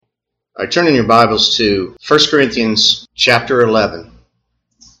All right, turn in your Bibles to 1 Corinthians chapter 11.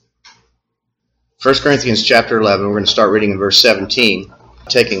 1 Corinthians chapter 11, we're going to start reading in verse 17,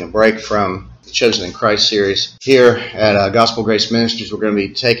 taking a break from the Chosen in Christ series. Here at Gospel Grace Ministries, we're going to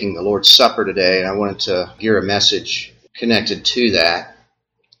be taking the Lord's Supper today, and I wanted to gear a message connected to that.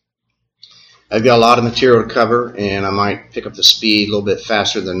 I've got a lot of material to cover, and I might pick up the speed a little bit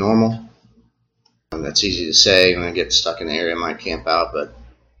faster than normal. That's easy to say. When I get stuck in the area, I might camp out, but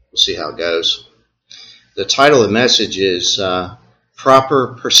we'll see how it goes. The title of the message is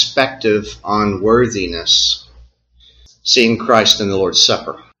Proper Perspective on Worthiness, Seeing Christ in the Lord's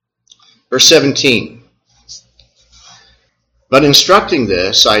Supper. Verse 17. But instructing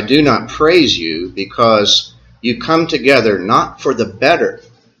this, I do not praise you, because you come together not for the better,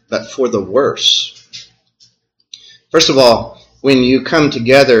 but for the worse. First of all, when you come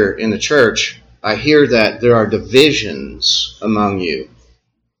together in the church, I hear that there are divisions among you.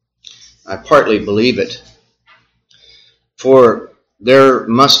 I partly believe it. For there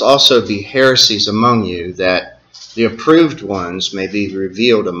must also be heresies among you, that the approved ones may be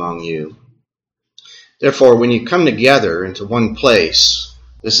revealed among you. Therefore, when you come together into one place,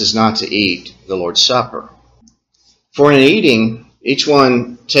 this is not to eat the Lord's Supper. For in eating, each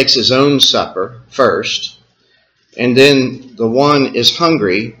one takes his own supper first, and then the one is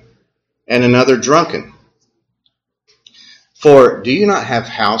hungry and another drunken. For do you not have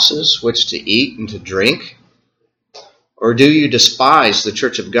houses which to eat and to drink? Or do you despise the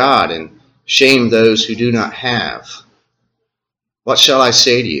church of God and shame those who do not have? What shall I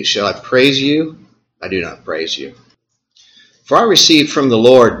say to you? Shall I praise you? I do not praise you. For I received from the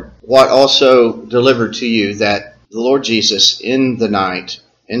Lord what also delivered to you, that the Lord Jesus, in the night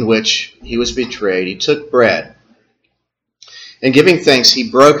in which he was betrayed, he took bread. And giving thanks, he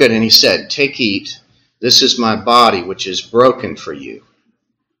broke it, and he said, Take, eat. This is my body, which is broken for you.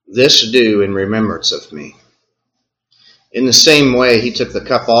 This do in remembrance of me. In the same way, he took the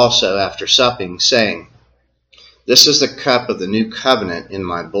cup also after supping, saying, This is the cup of the new covenant in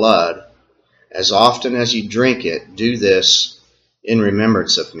my blood. As often as you drink it, do this in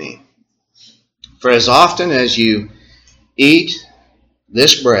remembrance of me. For as often as you eat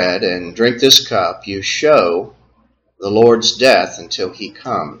this bread and drink this cup, you show the Lord's death until he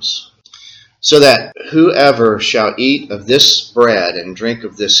comes. So that whoever shall eat of this bread and drink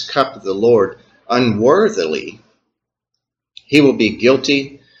of this cup of the Lord unworthily, he will be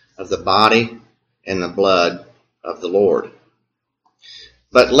guilty of the body and the blood of the Lord.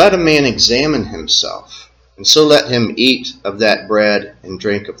 But let a man examine himself, and so let him eat of that bread and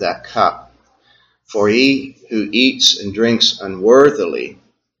drink of that cup. For he who eats and drinks unworthily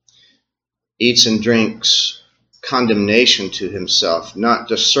eats and drinks condemnation to himself, not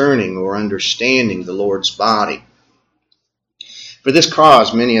discerning or understanding the Lord's body. For this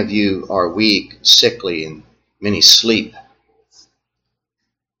cause many of you are weak, sickly, and many sleep.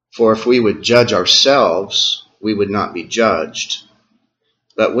 For if we would judge ourselves, we would not be judged.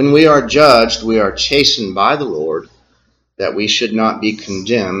 But when we are judged, we are chastened by the Lord, that we should not be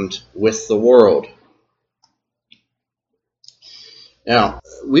condemned with the world. Now,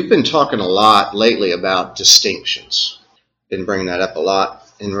 we've been talking a lot lately about distinctions. Been bringing that up a lot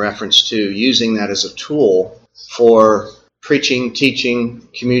in reference to using that as a tool for preaching, teaching,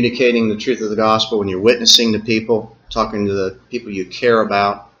 communicating the truth of the gospel when you're witnessing to people, talking to the people you care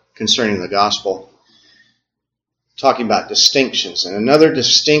about concerning the gospel. Talking about distinctions. And another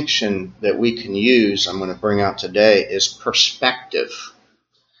distinction that we can use, I'm going to bring out today, is perspective.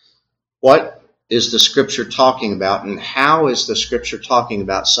 What is the Scripture talking about, and how is the Scripture talking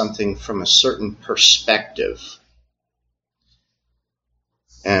about something from a certain perspective?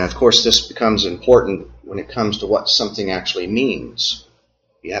 And of course, this becomes important when it comes to what something actually means.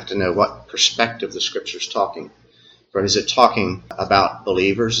 You have to know what perspective the Scripture is talking from. Is it talking about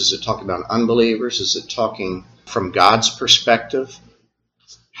believers? Is it talking about unbelievers? Is it talking from God's perspective?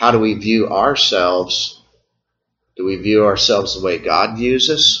 How do we view ourselves? Do we view ourselves the way God views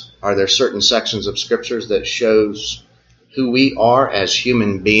us? Are there certain sections of Scriptures that shows who we are as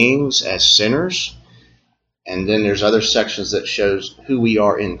human beings, as sinners? And then there's other sections that shows who we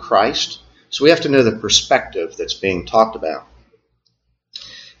are in Christ. So we have to know the perspective that's being talked about.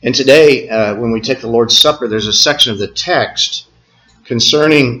 And today, when we take the Lord's Supper, there's a section of the text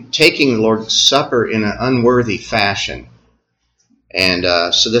concerning taking the Lord's Supper in an unworthy fashion. And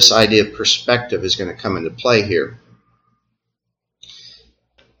so this idea of perspective is going to come into play here.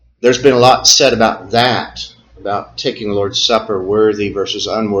 There's been a lot said about that, about taking the Lord's Supper worthy versus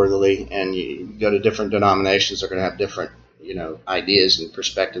unworthily, and you go to different denominations, they're going to have different, ideas and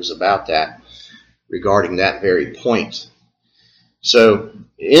perspectives about that regarding that very point. So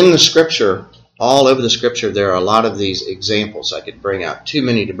in the Scripture, all over the Scripture, there are a lot of these examples I could bring out, too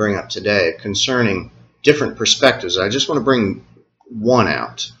many to bring up today, concerning different perspectives. I just want to bring one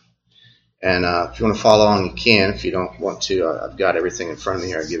out. And if you want to follow along, you can. If you don't want to, I've got everything in front of me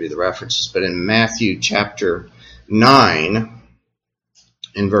here. I'll give you the references. But in Matthew chapter 9,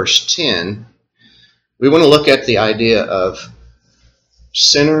 in verse 10, we want to look at the idea of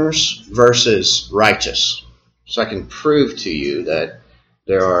sinners versus righteous. So I can prove to you that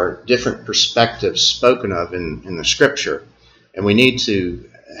there are different perspectives spoken of in the Scripture. And we need to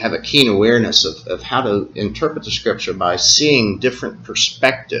have a keen awareness of how to interpret the Scripture by seeing different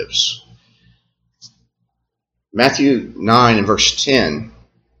perspectives. Matthew 9 and verse 10.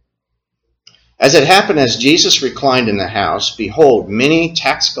 As it happened, as Jesus reclined in the house, behold, many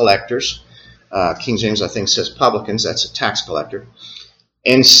tax collectors, King James I think says publicans, that's a tax collector,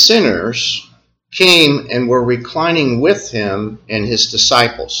 and sinners came and were reclining with him and his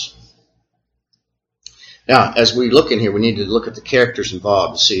disciples. Now, as we look in here, we need to look at the characters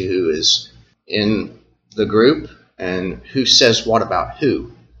involved to see who is in the group and who says what about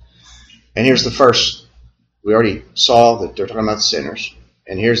who. And here's the first. We already saw that they're talking about sinners.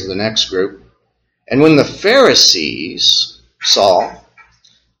 And here's the next group. And when the Pharisees saw,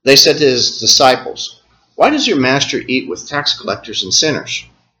 they said to his disciples, "Why does your master eat with tax collectors and sinners?"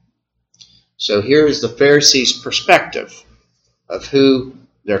 So here is the Pharisees' perspective of who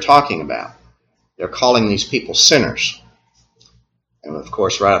they're talking about. They're calling these people sinners. And of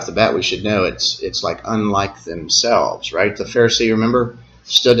course, right off the bat, we should know it's like unlike themselves, right? The Pharisee, remember,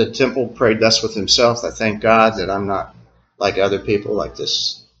 stood at the temple, prayed thus with himself, "I thank God that I'm not like other people, like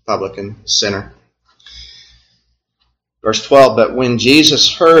this publican, sinner." Verse 12, but when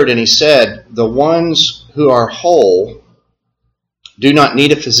Jesus heard, and he said, "The ones who are whole do not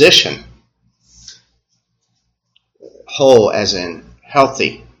need a physician." Whole as in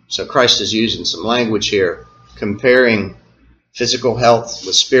healthy. So Christ is using some language here, comparing physical health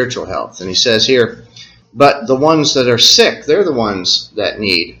with spiritual health. And he says here, but the ones that are sick, they're the ones that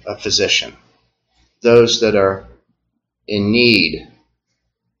need a physician. Those that are in need,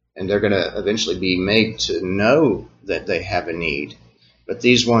 and they're going to eventually be made to know that they have a need. But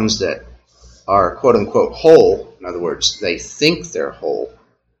these ones that are quote-unquote whole, in other words, they think they're whole,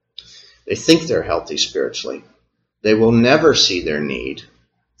 they think they're healthy spiritually, they will never see their need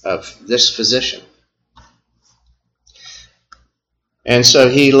of this physician. And so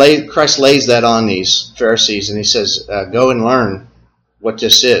Christ lays that on these Pharisees, and he says, go and learn what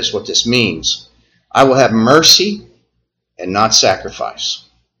this is, what this means. I will have mercy and not sacrifice,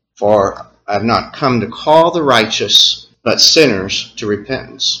 for I have not come to call the righteous, but sinners to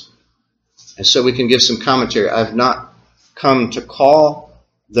repentance. And so we can give some commentary. I have not come to call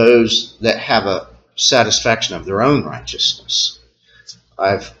those that have a satisfaction of their own righteousness.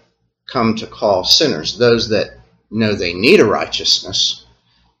 I've come to call sinners, those that know they need a righteousness,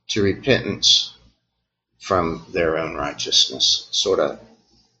 to repentance from their own righteousness, sort of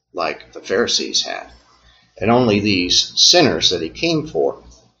like the Pharisees had. And only these sinners that he came for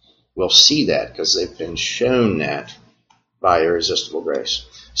will see that, because they've been shown that by irresistible grace.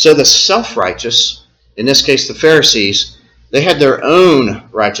 So the self-righteous, in this case the Pharisees, they had their own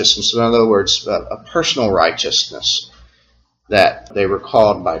righteousness, in other words, a personal righteousness, that they were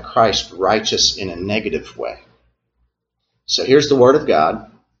called by Christ righteous in a negative way. So here's the Word of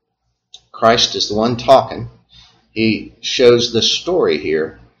God. Christ is the one talking. He shows the story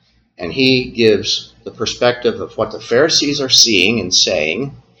here, and he gives the perspective of what the Pharisees are seeing and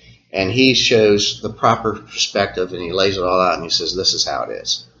saying, and he shows the proper perspective, and he lays it all out, and he says, this is how it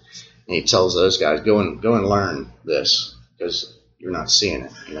is. And he tells those guys, go and learn this, because you're not seeing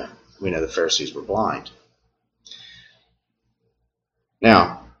it. You know, we know the Pharisees were blind.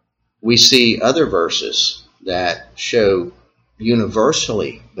 Now, we see other verses that show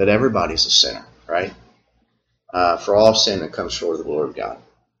universally that everybody's a sinner, right? For all sin that comes short of the glory of God.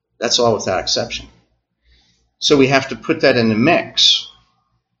 That's all without exception. So we have to put that in the mix.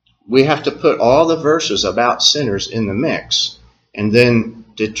 We have to put all the verses about sinners in the mix and then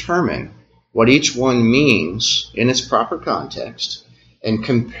determine what each one means in its proper context, and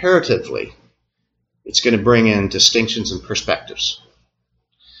comparatively, it's going to bring in distinctions and perspectives.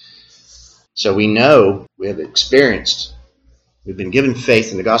 So we know we have experienced, we've been given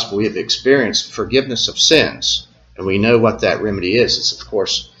faith in the gospel, we have experienced forgiveness of sins, and we know what that remedy is. It's, of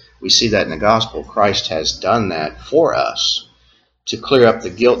course, we see that in the gospel. Christ has done that for us to clear up the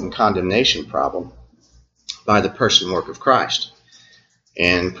guilt and condemnation problem by the person and work of Christ.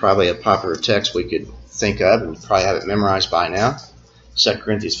 And probably a popular text we could think of, and probably have it memorized by now, 2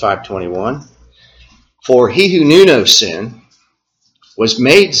 Corinthians 5:21. For he who knew no sin was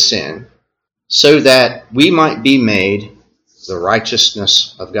made sin, so that we might be made the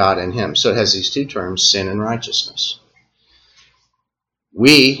righteousness of God in him. So it has these two terms, sin and righteousness.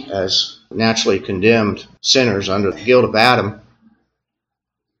 We, as naturally condemned sinners under the guilt of Adam,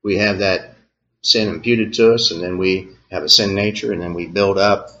 we have that sin imputed to us, and then we have a sin nature, and then we build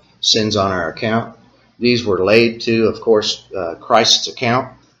up sins on our account. These were laid to, of course, Christ's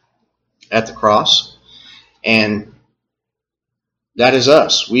account at the cross. And that is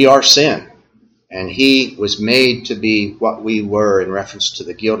us. We are sin. And he was made to be what we were in reference to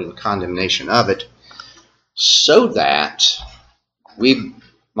the guilt and condemnation of it, so that we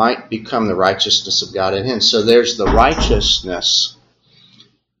might become the righteousness of God in him. So there's the righteousness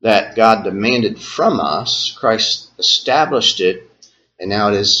that God demanded from us. Christ established it, and now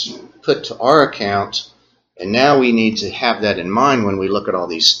it is put to our account. And now we need to have that in mind when we look at all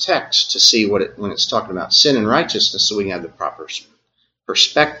these texts to see when it's talking about sin and righteousness, so we can have the proper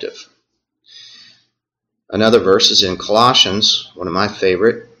perspective. Another verse is in Colossians, one of my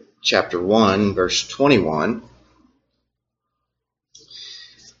favorite, chapter 1, verse 21.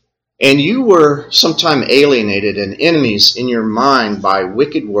 And you were sometime alienated and enemies in your mind by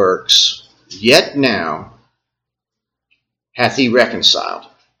wicked works, yet now hath he reconciled.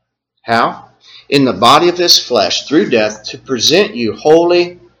 How? In the body of his flesh, through death, to present you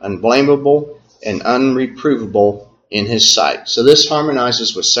holy, unblameable, and unreprovable in his sight. So this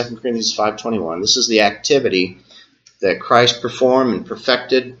harmonizes with 2 Corinthians 5:21. This is the activity that Christ performed and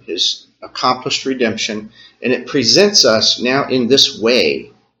perfected, his accomplished redemption, and it presents us now in this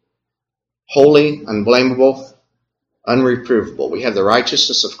way: holy, unblameable, unreprovable. We have the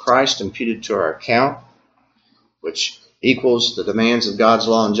righteousness of Christ imputed to our account, which equals the demands of God's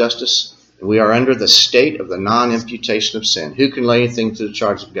law and justice. And we are under the state of the non-imputation of sin. Who can lay anything to the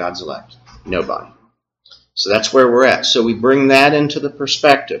charge of God's elect? Nobody. So that's where we're at. So we bring that into the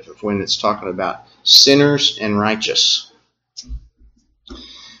perspective of when it's talking about sinners and righteous.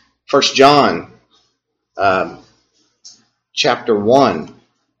 1 John chapter 1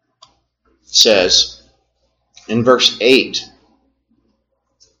 says in verse 8,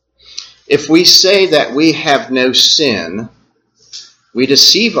 if we say that we have no sin, we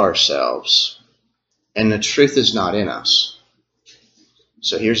deceive ourselves, and the truth is not in us.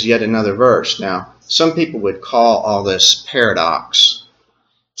 So here's yet another verse. Now, some people would call all this paradox.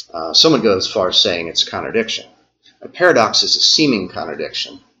 Some would go as far as saying it's a contradiction. A paradox is a seeming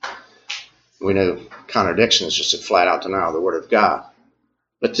contradiction. We know contradiction is just a flat-out denial of the Word of God.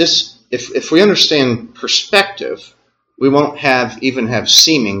 But this, if we understand perspective, we won't even have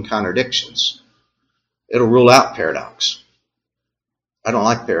seeming contradictions. It'll rule out paradox. I don't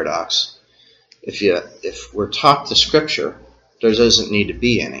like paradox. If we're taught the Scripture, there doesn't need to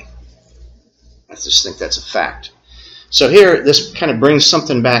be any. I just think that's a fact. So here, this kind of brings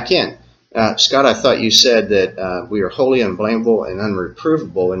something back in. Scott, I thought you said that we are holy, unblameable, and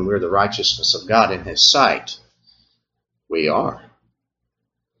unreprovable, and we're the righteousness of God in his sight. We are.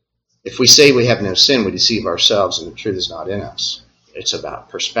 If we say we have no sin, we deceive ourselves, and the truth is not in us. It's about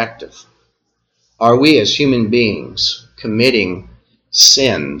perspective. Are we as human beings committing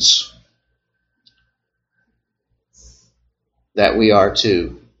sins that we are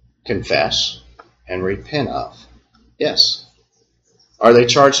to confess and repent of? Yes. Are they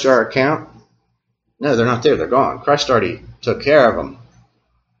charged to our account? No, they're not there. They're gone. Christ already took care of them.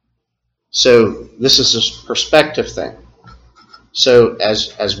 So this is a perspective thing. So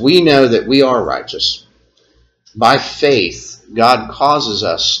as we know that we are righteous, by faith, God causes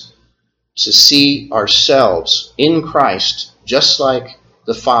us to see ourselves in Christ just like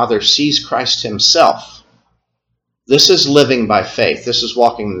the Father sees Christ himself. This is living by faith. This is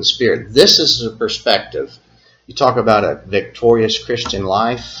walking in the Spirit. This is a perspective. You talk about a victorious Christian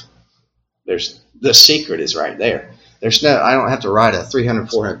life. The secret is right there. I don't have to write a 300,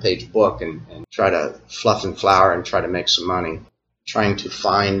 400 page book and try to fluff and flower and try to make some money, trying to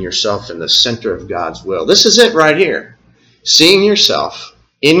find yourself in the center of God's will. This is it right here. Seeing yourself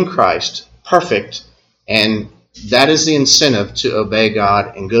in Christ, perfect, and that is the incentive to obey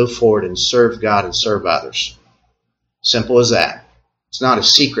God and go forward and serve God and serve others. Simple as that. It's not a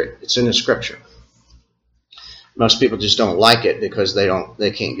secret. It's in the Scripture. Most people just don't like it because they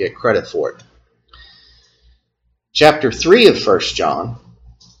can't get credit for it. Chapter 3 of 1 John,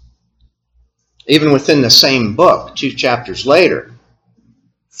 even within the same book, 2 chapters later,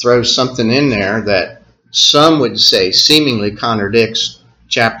 throws something in there that some would say seemingly contradicts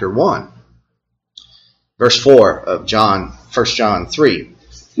chapter 1. Verse 4 of 1 John 3.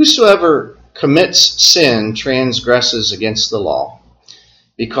 Whosoever commits sin transgresses against the law,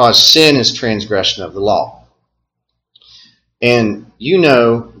 because sin is transgression of the law. And you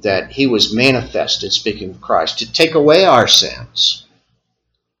know that he was manifested, speaking of Christ, to take away our sins.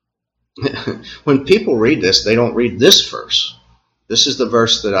 When people read this, they don't read this verse. This is the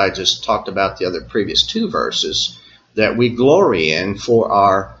verse that I just talked about, the other previous two verses, that we glory in for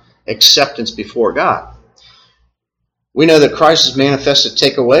our acceptance before God. We know that Christ is manifested to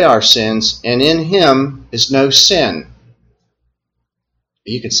take away our sins, and in him is no sin.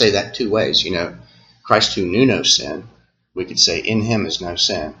 You could say that two ways. Christ who knew no sin. We could say in him is no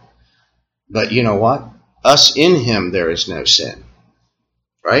sin. But you know what? Us in him there is no sin.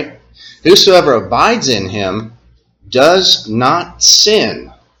 Right? Whosoever abides in him does not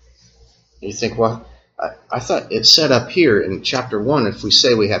sin. You think, well, I thought it said up here in chapter 1, if we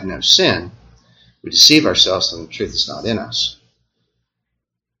say we have no sin, we deceive ourselves and the truth is not in us.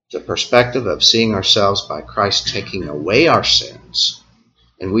 The perspective of seeing ourselves by Christ taking away our sins,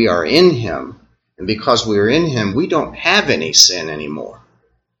 and we are in him, and because we are in him, we don't have any sin anymore.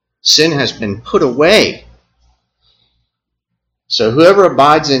 Sin has been put away. So whoever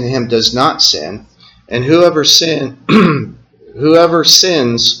abides in him does not sin, and whoever sins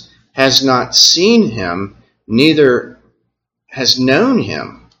has not seen him, neither has known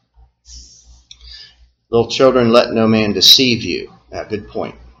him. Little children, let no man deceive you. Good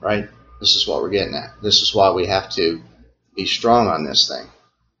point, right? This is what we're getting at. This is why we have to be strong on this thing.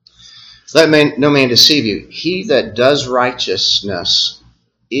 Let no man deceive you. He that does righteousness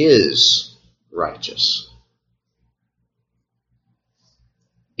is righteous,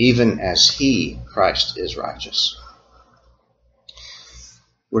 even as he, Christ, is righteous.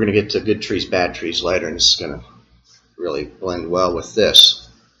 We're going to get to good trees, bad trees later, and this is going to really blend well with this.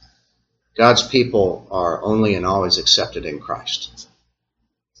 God's people are only and always accepted in Christ.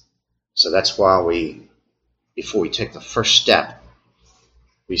 So that's why before we take the first step,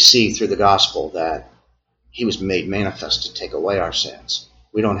 we see through the gospel that he was made manifest to take away our sins.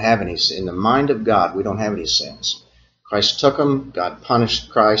 We don't have any sin. In the mind of God, we don't have any sins. Christ took them. God punished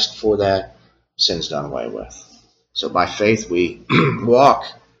Christ for that. Sin's done away with. So by faith, we walk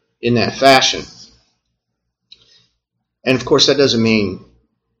in that fashion. And of course, that doesn't mean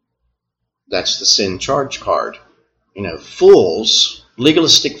that's the sin charge card. Fools,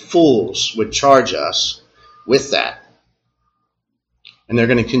 legalistic fools, would charge us with that. And they're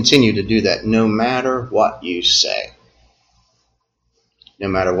going to continue to do that no matter what you say. No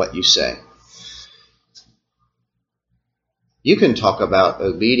matter what you say. You can talk about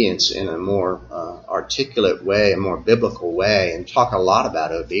obedience in a more articulate way, a more biblical way, and talk a lot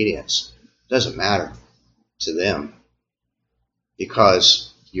about obedience. It doesn't matter to them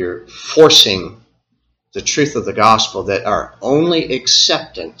because you're forcing the truth of the gospel that our only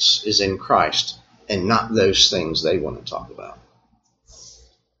acceptance is in Christ and not those things they want to talk about.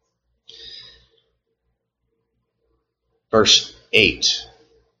 Verse 8.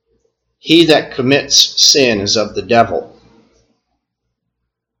 He that commits sin is of the devil.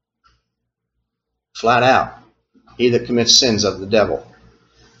 Flat out. He that commits sin is of the devil.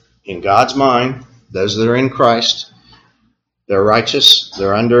 In God's mind, those that are in Christ, they're righteous,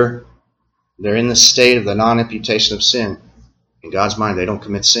 they're in the state of the non-imputation of sin. In God's mind, they don't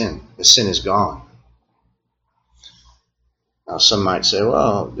commit sin. The sin is gone. Now, some might say,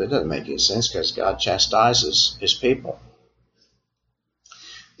 well, that doesn't make any sense because God chastises his people.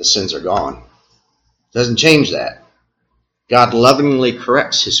 The sins are gone. Doesn't change that. God lovingly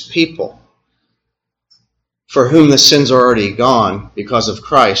corrects his people for whom the sins are already gone because of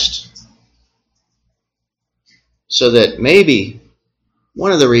Christ, so that maybe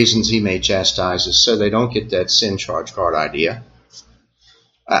one of the reasons he may chastise is so they don't get that sin charge card idea.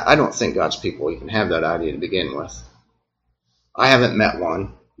 I don't think God's people even have that idea to begin with. I haven't met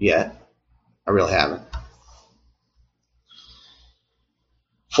one yet. I really haven't.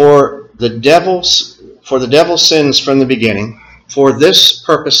 For the devil sins from the beginning. For this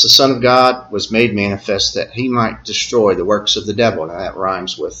purpose the Son of God was made manifest, that he might destroy the works of the devil. Now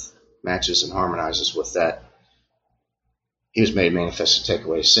that matches and harmonizes with that. He was made manifest to take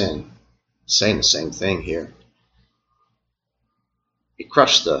away sin. Saying the same thing here. He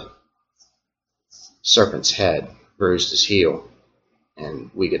crushed the serpent's head, bruised his heel,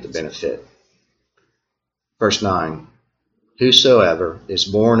 and we get the benefit. Verse 9. Whosoever is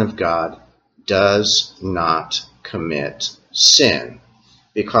born of God does not commit sin,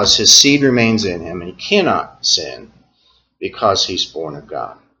 because his seed remains in him, and he cannot sin because he's born of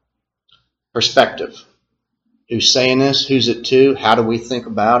God. Perspective. Who's saying this? Who's it to? How do we think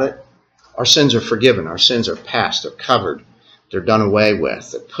about it? Our sins are forgiven. Our sins are past. They're covered. They're done away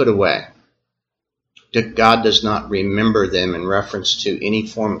with. They're put away. God does not remember them in reference to any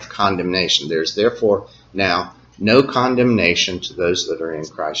form of condemnation. There's therefore now no condemnation to those that are in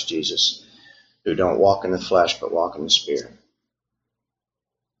Christ Jesus, who don't walk in the flesh but walk in the Spirit.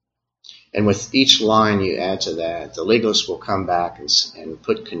 And with each line you add to that, the legalist will come back and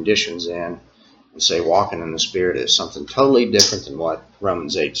put conditions in and say walking in the Spirit is something totally different than what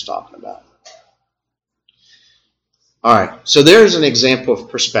Romans 8 is talking about. All right, so there's an example of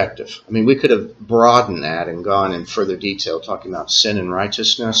perspective. I mean, we could have broadened that and gone in further detail talking about sin and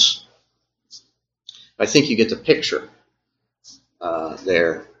righteousness. I think you get the picture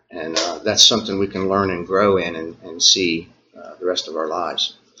there, and that's something we can learn and grow in and see the rest of our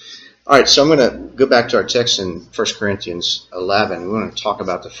lives. All right, so I'm going to go back to our text in 1 Corinthians 11. We want to talk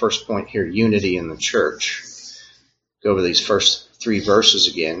about the first point here, unity in the church. Go over these first 3 verses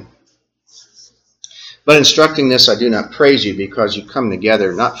again. But instructing this, I do not praise you, because you come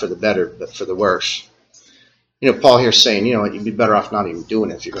together not for the better, but for the worse. You know, Paul here is saying, you know what, you'd be better off not even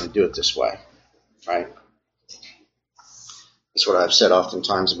doing it if you're going to do it this way, right? That's what I've said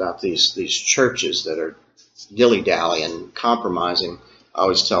oftentimes about these churches that are dilly-dally and compromising. I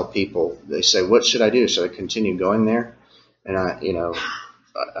always tell people, they say, what should I do? Should I continue going there? And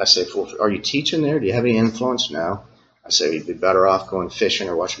I say, well, are you teaching there? Do you have any influence? No. I say you'd be better off going fishing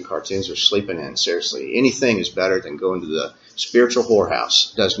or watching cartoons or sleeping in. Seriously, anything is better than going to the spiritual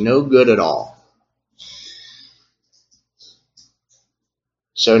whorehouse. It does no good at all.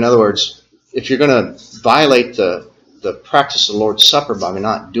 So in other words, if you're going to violate the practice of the Lord's Supper by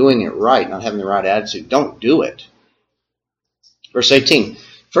not doing it right, not having the right attitude, don't do it. Verse 18,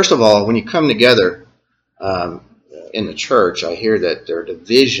 first of all, when you come together in the church, I hear that there are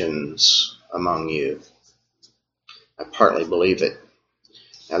divisions among you. I partly believe it.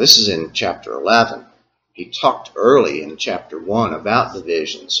 Now, this is in chapter 11. He talked early in chapter 1 about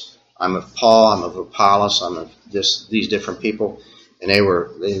divisions. I'm of Paul, I'm of Apollos, I'm of these different people. And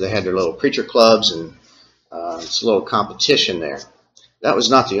they had their little preacher clubs, and it's a little competition there. That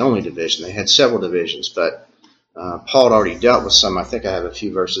was not the only division. They had several divisions, but Paul had already dealt with some. I think I have a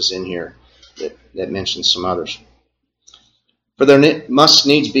few verses in here that mention some others. For there must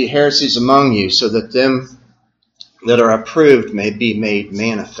needs be heresies among you, so that them that are approved may be made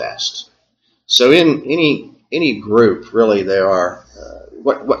manifest. So in any group, really, there are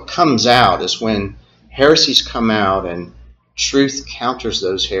what comes out is when heresies come out and truth counters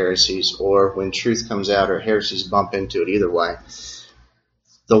those heresies, or when truth comes out or heresies bump into it. Either way,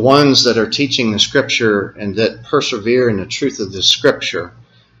 the ones that are teaching the Scripture and that persevere in the truth of the Scripture,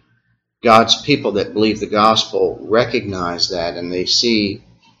 God's people that believe the gospel recognize that, and they see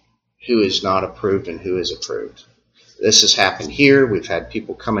who is not approved and who is approved. This has happened here. We've had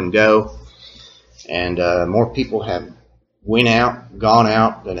people come and go, and more people have gone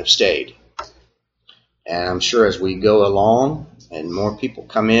out than have stayed. And I'm sure as we go along and more people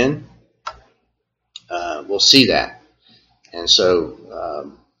come in, we'll see that. And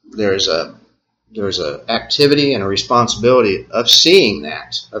so there's a activity and a responsibility of seeing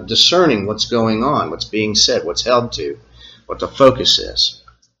that, of discerning what's going on, what's being said, what's held to, what the focus is.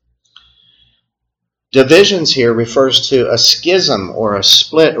 Divisions here refers to a schism or a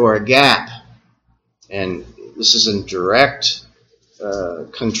split or a gap. And this is in direct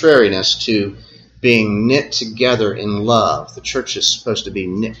contrariness to being knit together in love. The church is supposed to be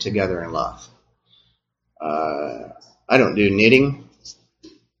knit together in love. I don't do knitting,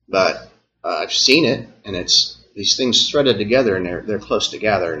 but I've seen it, and it's these things threaded together, and they're close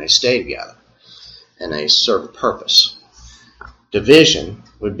together, and they stay together, and they serve a purpose. Division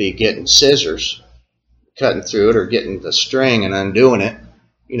would be getting scissors, cutting through it, or getting the string and undoing it.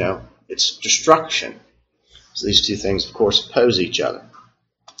 You know, it's destruction. So these two things, of course, oppose each other.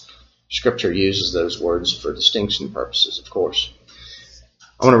 Scripture uses those words for distinction purposes, of course.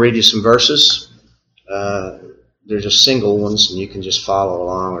 I want to read you some verses. They're just single ones, and you can just follow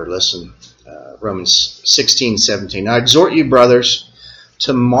along or listen. Romans 16:17. I exhort you, brothers,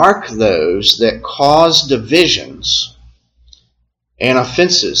 to mark those that cause divisions and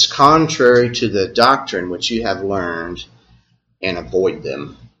offenses contrary to the doctrine which you have learned, and avoid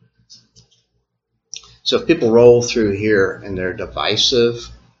them. So if people roll through here and they're divisive,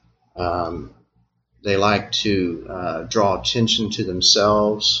 they like to draw attention to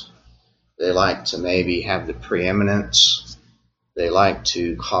themselves, they like to maybe have the preeminence, they like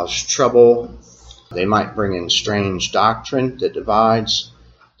to cause trouble, they might bring in strange doctrine that divides,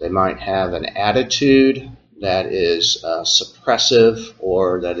 they might have an attitude that is suppressive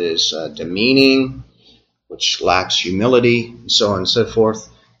or that is demeaning, which lacks humility, and so on and so forth.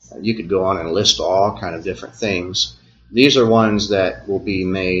 You could go on and list all kind of different things. These are ones that will be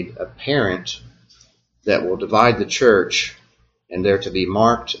made apparent, that will divide the church, and they're to be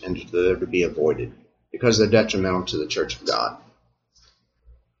marked and they're to be avoided. because they're detrimental to the church of God.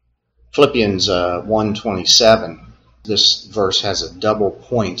 Philippians 1:27, this verse has a double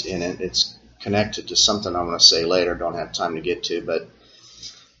point in it. It's connected to something I'm going to say later, don't have time to get to, but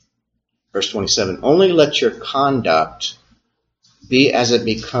verse 27, only let your conduct be as it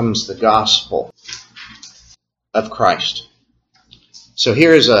becomes the gospel of Christ. So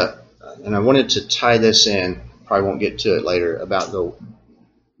here is and I wanted to tie this in, probably won't get to it later, about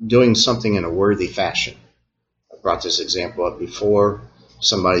doing something in a worthy fashion. I brought this example up before.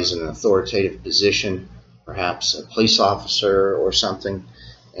 Somebody's in an authoritative position, perhaps a police officer or something,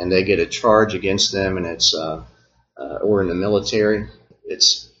 and they get a charge against them, and it's or in the military,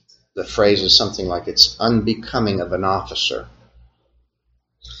 the phrase is something like it's unbecoming of an officer.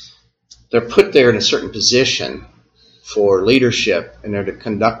 They're put there in a certain position for leadership, and they're to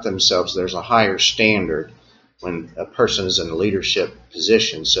conduct themselves. There's a higher standard when a person is in a leadership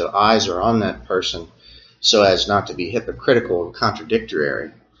position. So eyes are on that person so as not to be hypocritical and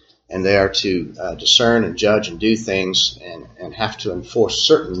contradictory. And they are to discern and judge and do things and have to enforce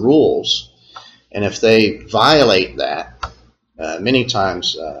certain rules. And if they violate that, many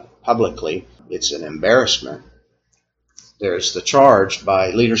times publicly, it's an embarrassment. There's the charge by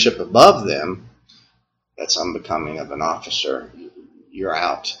leadership above them that's unbecoming of an officer. You're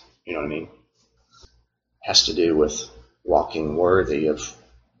out. You know what I mean? Has to do with walking worthy of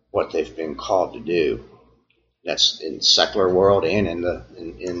what they've been called to do. That's in the secular world and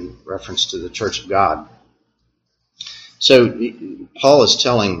in reference to the church of God. So Paul is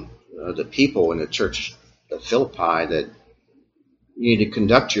telling the people in the church of Philippi that you need to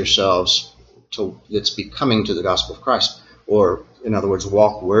conduct yourselves that's becoming to the gospel of Christ, or in other words,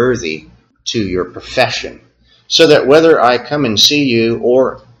 walk worthy to your profession, so that whether I come and see you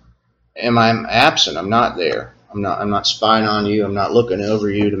or am I absent, I'm not there. I'm not spying on you. I'm not looking over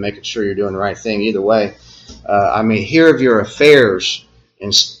you to make sure you're doing the right thing. Either way, I may hear of your affairs,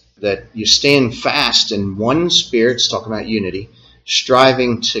 and that you stand fast in one spirit. It's talking about unity,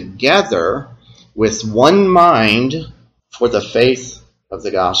 striving together with one mind for the faith of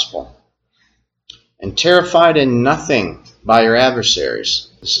the gospel, and terrified in nothing by your adversaries.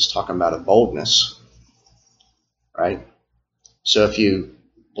 This is talking about a boldness, right? So if you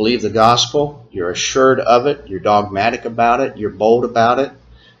believe the gospel, you're assured of it, you're dogmatic about it, you're bold about it,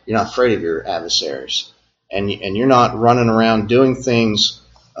 you're not afraid of your adversaries. And you're not running around doing things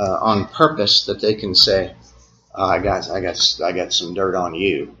on purpose that they can say, I got some dirt on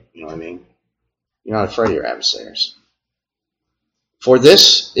you. You know what I mean? You're not afraid of your adversaries. For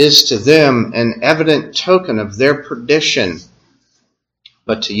this is to them an evident token of their perdition,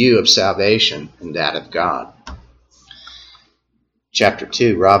 but to you of salvation and that of God. Chapter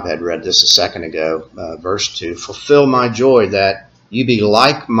 2, Rob had read this a second ago, verse 2. Fulfill my joy that you be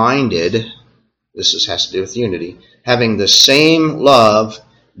like-minded, this has to do with unity, having the same love,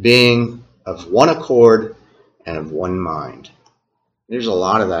 being of one accord and of one mind. There's a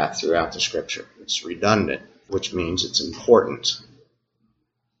lot of that throughout the Scripture. It's redundant, which means it's important.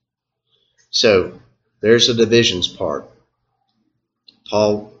 So, there's the divisions part.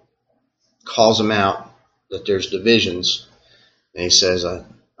 Paul calls them out that there's divisions, and he says,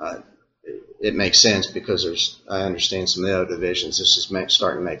 it makes sense because I understand some of the other divisions. This is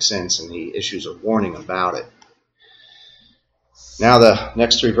starting to make sense, and he issues a warning about it. Now the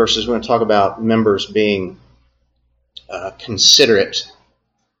next three verses, we're going to talk about members being considerate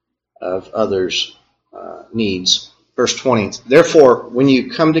of others' needs. Verse 20, therefore, when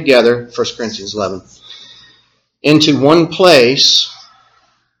you come together, 1 Corinthians 11, into one place,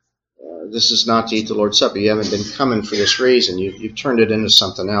 this is not to eat the Lord's Supper. You haven't been coming for this reason. You've turned it into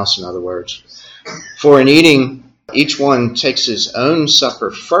something else, in other words. For in eating, each one takes his own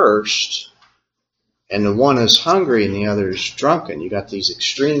supper first, and the one is hungry and the other is drunken. You got these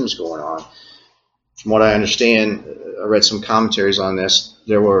extremes going on. From what I understand, I read some commentaries on this.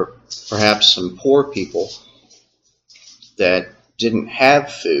 There were perhaps some poor people that didn't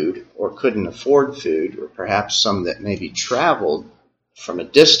have food or couldn't afford food, or perhaps some that maybe traveled from a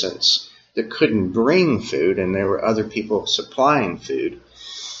distance that couldn't bring food, and there were other people supplying food.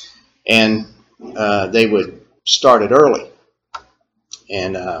 And they would start it early.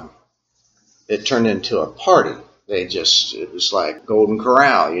 And it turned into a party. It was like Golden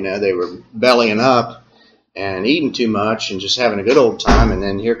Corral, they were bellying up and eating too much and just having a good old time. And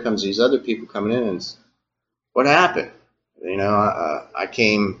then here comes these other people coming in, and what happened? I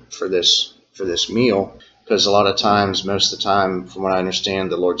came for this meal, because a lot of times, most of the time, from what I understand,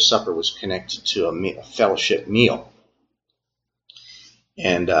 the Lord's Supper was connected to a fellowship meal.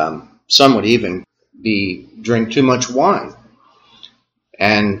 And some would even drink too much wine.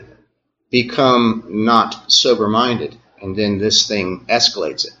 And become not sober-minded, and then this thing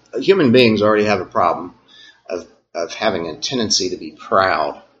escalates it. Human beings already have a problem of having a tendency to be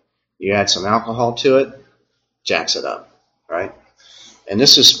proud. You add some alcohol to it, jacks it up, right? And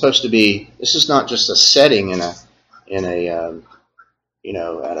this is supposed to be, this is not just a setting at a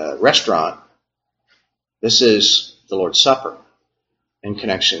restaurant. This is the Lord's Supper in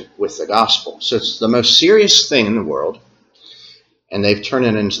connection with the gospel. So it's the most serious thing in the world, and they've turned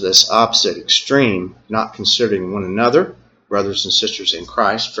it into this opposite extreme, not considering one another, brothers and sisters in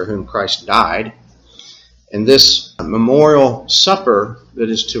Christ, for whom Christ died. And this memorial supper that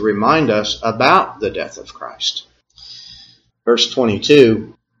is to remind us about the death of Christ. Verse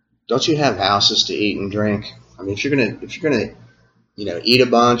 22, don't you have houses to eat and drink? I mean, if you're gonna eat a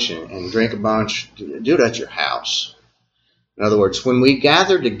bunch and drink a bunch, do it at your house. In other words, when we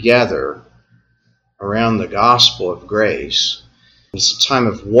gather together around the gospel of grace, it's a time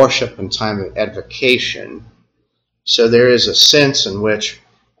of worship and time of edification. So there is a sense in which,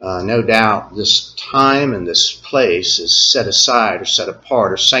 no doubt, this time and this place is set aside or set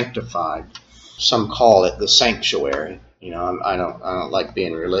apart or sanctified. Some call it the sanctuary. I don't like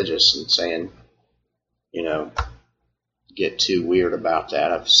being religious and saying, get too weird about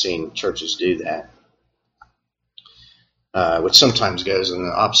that. I've seen churches do that, which sometimes goes in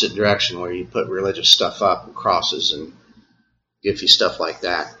the opposite direction, where you put religious stuff up and crosses and iffy stuff like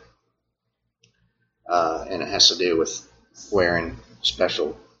that. And it has to do with wearing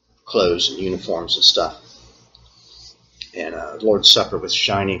special clothes and uniforms and stuff. And Lord's Supper with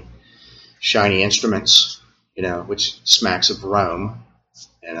shiny instruments, which smacks of Rome.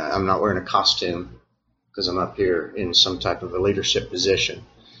 And I'm not wearing a costume because I'm up here in some type of a leadership position.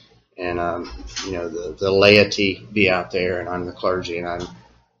 And, the laity be out there, and I'm the clergy, and I'm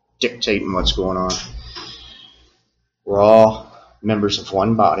dictating what's going on. We're all members of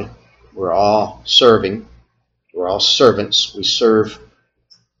one body. We're all serving. We're all servants. We serve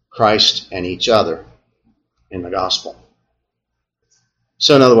Christ and each other in the gospel.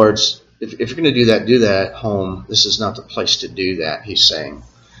 So in other words, if you're going to do that at home. This is not the place to do that, he's saying.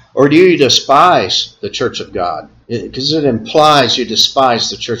 Or do you despise the church of God? Because it implies you despise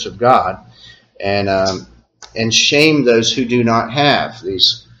the church of God and shame those who do not have,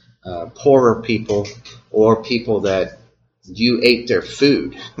 these poorer people or people that you ate their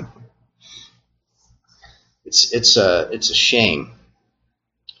food. It's a shame.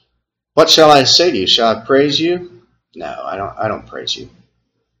 What shall I say to you? Shall I praise you? No, I don't praise you.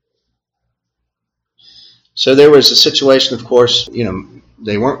 So there was a situation, of course,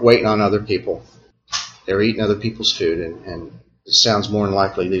 they weren't waiting on other people. They were eating other people's food, and it sounds more than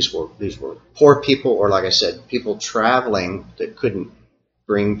likely these were poor people, or like I said, people traveling that couldn't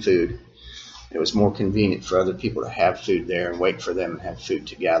bring food. It was more convenient for other people to have food there and wait for them and have food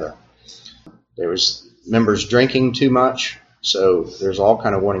together. There was members drinking too much, so there's all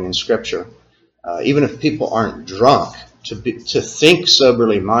kind of warning in Scripture. Even if people aren't drunk, to think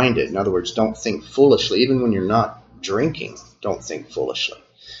soberly minded. In other words, don't think foolishly. Even when you're not drinking, don't think foolishly.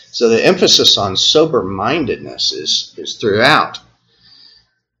 So the emphasis on sober-mindedness is throughout.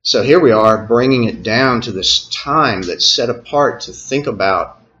 So here we are bringing it down to this time that's set apart to think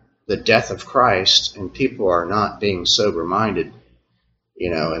about the death of Christ, and people are not being sober-minded,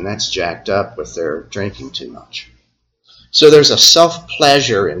 and that's jacked up with their drinking too much. So there's a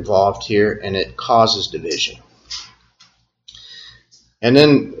self-pleasure involved here, and it causes division. And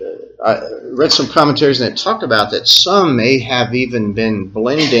then I read some commentaries, and it talked about that some may have even been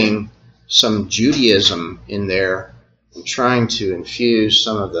blending some Judaism in there and trying to infuse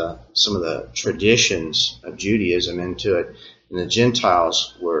some of the traditions of Judaism into it. And the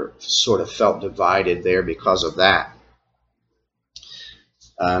Gentiles were sort of felt divided there because of that.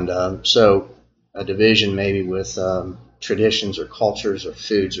 And so a division maybe with traditions or cultures or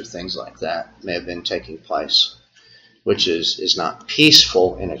foods or things like that may have been taking place, which is not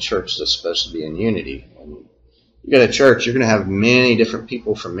peaceful in a church that's supposed to be in unity. When you go to church, you're going to have many different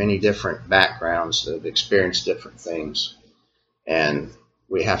people from many different backgrounds that have experienced different things. And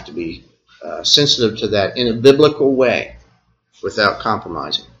we have to be sensitive to that in a biblical way without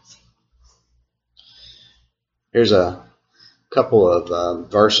compromising. Here's a couple of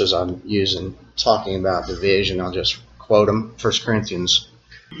verses I'm using talking about division. I'll just quote them. 1 Corinthians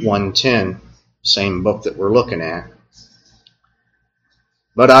 1:10, same book that we're looking at.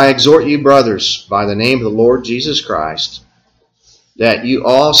 But I exhort you, brothers, by the name of the Lord Jesus Christ, that you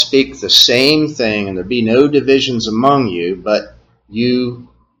all speak the same thing, and there be no divisions among you, but you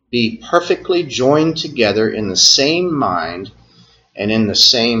be perfectly joined together in the same mind and in the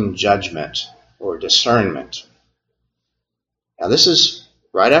same judgment or discernment. Now this is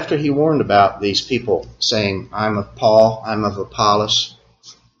right after he warned about these people saying, I'm of Paul, I'm of Apollos.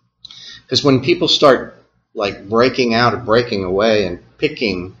 Because when people start like breaking out or breaking away and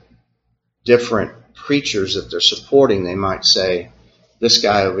picking different preachers that they're supporting, they might say, this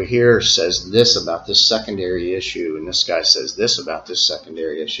guy over here says this about this secondary issue, and this guy says this about this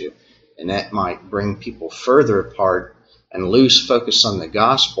secondary issue. And that might bring people further apart and lose focus on the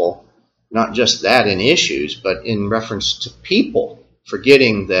gospel, not just that in issues, but in reference to people,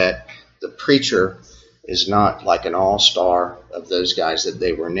 forgetting that the preacher is not like an all-star of those guys that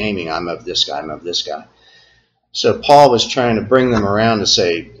they were naming. I'm of this guy, I'm of this guy. So Paul was trying to bring them around to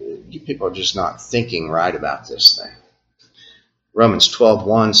say, you people are just not thinking right about this thing. Romans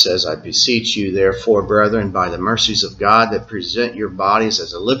 12:1 says, I beseech you, therefore, brethren, by the mercies of God, that present your bodies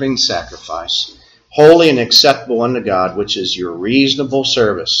as a living sacrifice, holy and acceptable unto God, which is your reasonable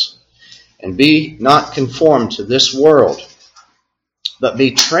service. And be not conformed to this world, but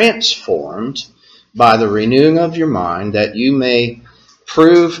be transformed by the renewing of your mind, that you may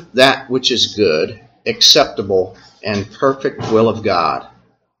prove that which is good, acceptable, and perfect will of God.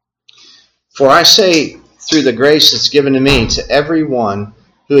 For I say, through the grace that's given to me, to every one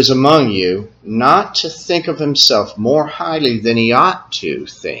who is among you, not to think of himself more highly than he ought to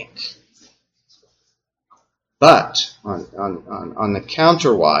think, but on the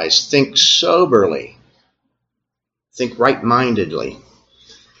counterwise, think soberly, think right-mindedly.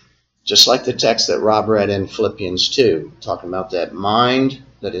 Just like the text that Rob read in Philippians 2, talking about that mind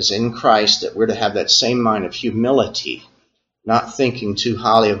that is in Christ, that we're to have that same mind of humility, not thinking too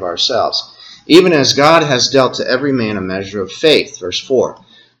highly of ourselves. Even as God has dealt to every man a measure of faith. Verse 4.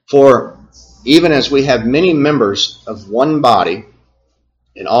 For even as we have many members of one body,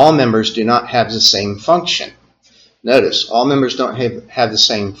 and all members do not have the same function. Notice, all members don't have the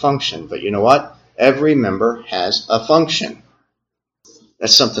same function, but you know what? Every member has a function.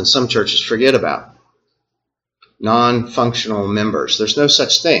 That's something some churches forget about. Non-functional members. There's no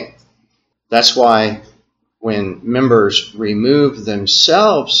such thing. That's why when members remove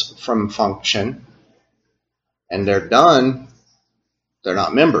themselves from function and they're done, they're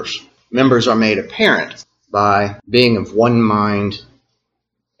not members. Members are made apparent by being of one mind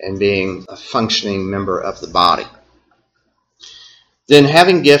and being a functioning member of the body. Then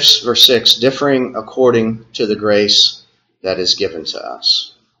having gifts, verse 6, differing according to the grace that is given to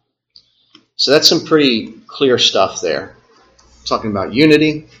us. So that's some pretty clear stuff there. Talking about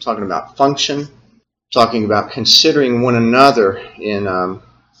unity, talking about function, talking about considering one another in,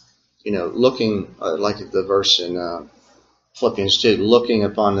 looking, like the verse in Philippians 2, looking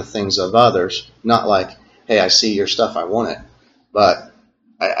upon the things of others, not like, hey, I see your stuff, I want it, but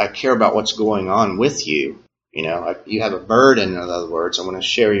I care about what's going on with you. You have a burden, in other words. I want to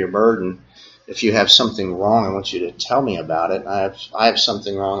share your burden. If you have something wrong, I want you to tell me about it. I have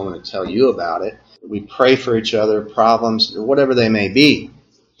something wrong, I want to tell you about it. We pray for each other, problems, whatever they may be.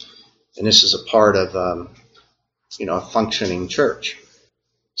 And this is a part of, a functioning church.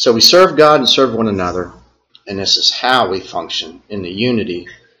 So we serve God and serve one another, and this is how we function in the unity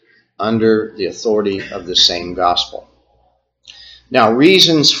under the authority of the same gospel. Now,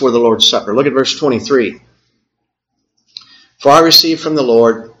 reasons for the Lord's Supper. Look at verse 23. For I received from the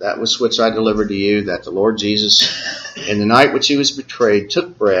Lord that which I delivered to you, that the Lord Jesus, in the night which he was betrayed,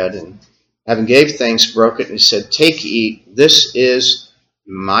 took bread, and having gave thanks, broke it, and he said, Take, eat, this is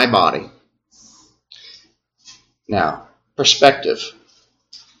my body. Now, perspective.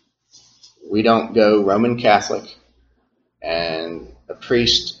 We don't go Roman Catholic, and a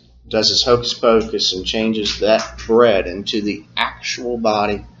priest does his hocus pocus and changes that bread into the actual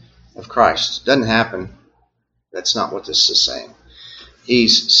body of Christ. It doesn't happen. That's not what this is saying.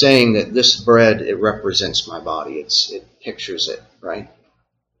 He's saying that this bread, it represents my body. It pictures it, right?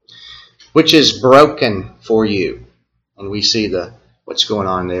 Which is broken for you. And we see what's going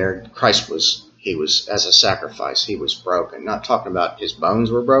on there. Christ was as a sacrifice. He was broken. Not talking about his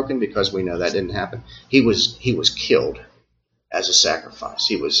bones were broken, because we know that didn't happen. He was killed as a sacrifice.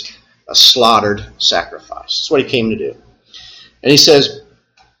 He was a slaughtered sacrifice. That's what he came to do. And he says,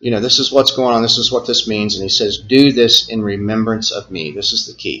 this is what's going on. This is what this means. And he says, do this in remembrance of me. This is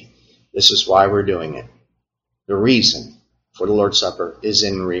the key. This is why we're doing it. The reason for the Lord's Supper is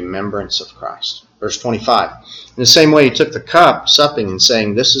in remembrance of Christ. Verse 25. In the same way, he took the cup, supping, and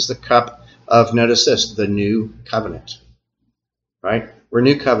saying, this is the cup of, notice this, the new covenant. Right? We're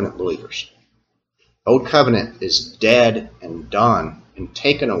new covenant believers. Old covenant is dead and done and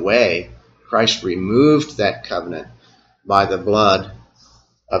taken away. Christ removed that covenant by the blood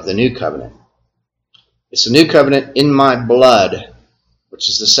of the new covenant. It's the new covenant in my blood, which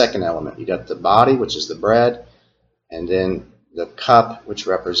is the second element. You got the body, which is the bread, and then the cup which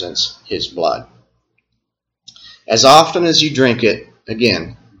represents his blood. As often as you drink it,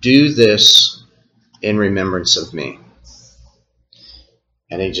 again, do this in remembrance of me.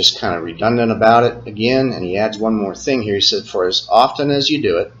 And he just kind of redundant about it again, and he adds one more thing here. He said, for as often as you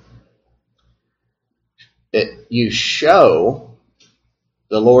do it, you show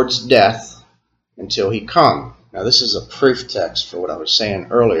the Lord's death until he come. Now this is a proof text for what I was saying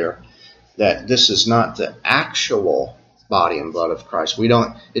earlier, that this is not the actual body and blood of Christ.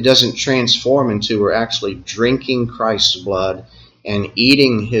 It doesn't transform into we're actually drinking Christ's blood and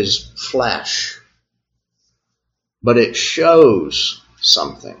eating his flesh. But it shows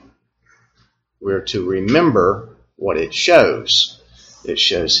something. We're to remember what it shows. It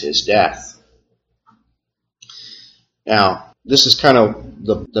shows his death. Now, this is kind of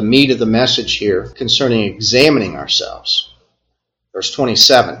the meat of the message here concerning examining ourselves. Verse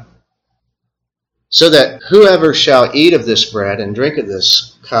 27. So that whoever shall eat of this bread and drink of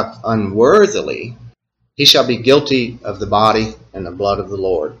this cup unworthily, he shall be guilty of the body and the blood of the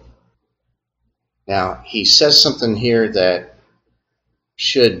Lord. Now, he says something here that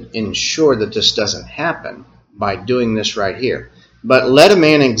should ensure that this doesn't happen by doing this right here. But let a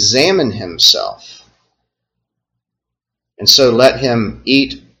man examine himself. And so let him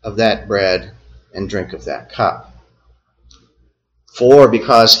eat of that bread and drink of that cup. For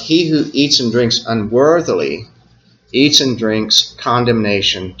because he who eats and drinks unworthily eats and drinks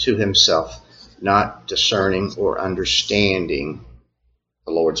condemnation to himself, not discerning or understanding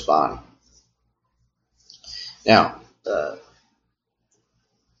the Lord's body. Now, the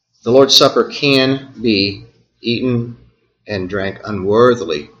Lord's Supper can be eaten and drank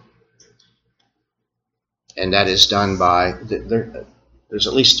unworthily. And that is done by, there's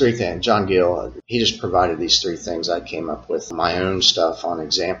at least three things. John Gill, he just provided these three things. I came up with my own stuff on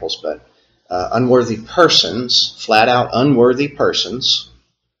examples. But unworthy persons, flat out unworthy persons,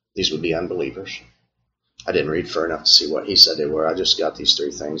 these would be unbelievers. I didn't read far enough to see what he said they were. I just got these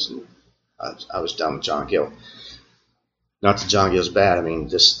three things and I was done with John Gill. Not that John Gill's bad. I mean,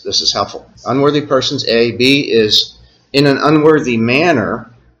 this is helpful. Unworthy persons, A. B is in an unworthy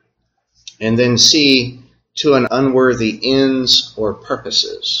manner. And then C, to an unworthy ends or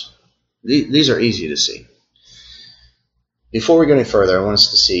purposes. These are easy to see. Before we go any further, I want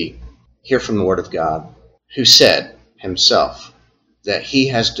us to hear from the Word of God, who said himself that he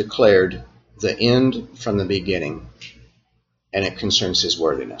has declared the end from the beginning, and it concerns his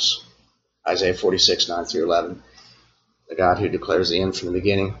worthiness. Isaiah 46, 9 through 11. The God who declares the end from the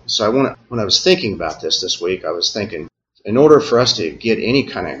beginning. So when I was thinking about this week, I was thinking, in order for us to get any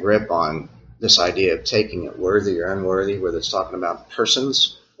kind of grip on this idea of taking it worthy or unworthy, whether it's talking about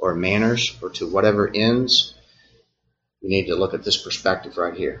persons or manners or to whatever ends, we need to look at this perspective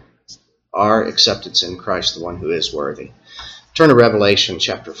right here. Our acceptance in Christ, the one who is worthy. Turn to Revelation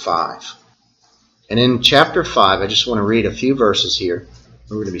chapter 5. And in chapter 5, I just want to read a few verses here.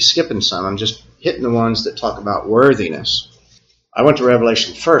 We're going to be skipping some. I'm just hitting the ones that talk about worthiness. I went to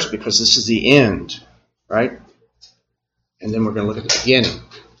Revelation first because this is the end, right? And then we're going to look at the beginning.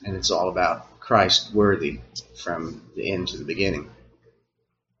 And it's all about Christ worthy from the end to the beginning.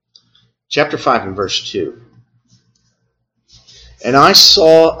 Chapter 5 and verse 2. And I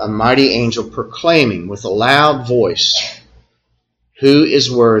saw a mighty angel proclaiming with a loud voice, who is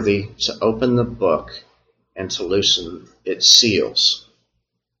worthy to open the book and to loosen its seals?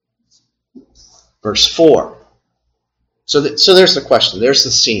 Verse 4. So there's the question. There's the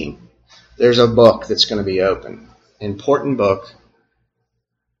scene. There's a book that's going to be opened. Important book.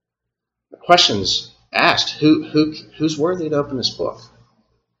 The question's asked, who's worthy to open this book?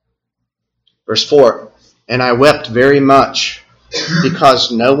 Verse 4. And I wept very much,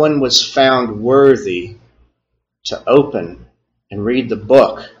 because no one was found worthy to open and read the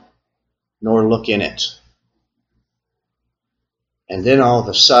book, nor look in it. And then all of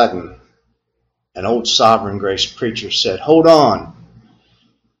a sudden, an old Sovereign Grace preacher said, hold on.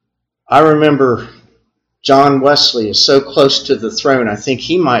 I remember John Wesley is so close to the throne, I think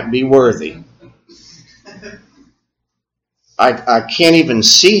he might be worthy. I can't even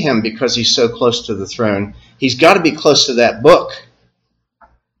see him because he's so close to the throne. He's got to be close to that book. You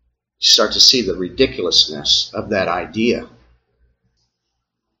start to see the ridiculousness of that idea.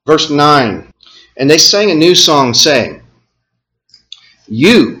 Verse 9, and they sang a new song saying,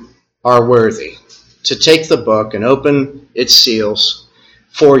 you are worthy to take the book and open its seals,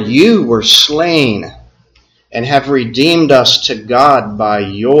 for you were slain and have redeemed us to God by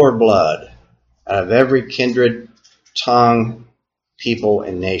your blood out of every kindred, tongue, people,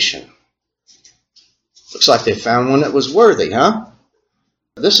 and nation. Looks like they found one that was worthy, huh?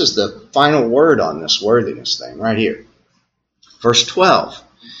 This is the final word on this worthiness thing right here. Verse 12,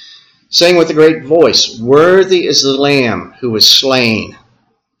 saying with a great voice, "Worthy is the Lamb who was slain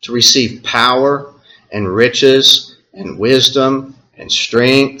to receive power and riches and wisdom and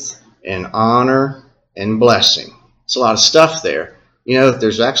strength and honor and blessing." It's a lot of stuff there. You know,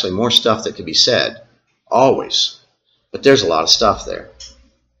 there's actually more stuff that could be said, always. But there's a lot of stuff there.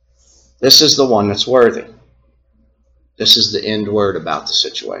 This is the one that's worthy. This is the end word about the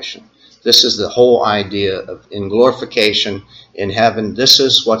situation. This is the whole idea of in glorification in heaven. This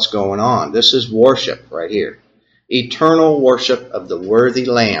is what's going on. This is worship right here. Eternal worship of the worthy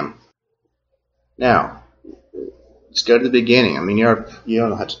Lamb. Now, let's go to the beginning. I mean, you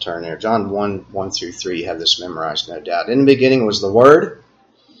don't have to turn there. John 1 through 3, you have this memorized, no doubt. In the beginning was the Word.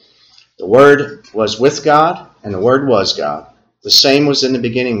 The Word was with God, and the Word was God. The same was in the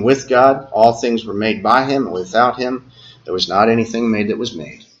beginning with God. All things were made by Him, and without Him there was not anything made that was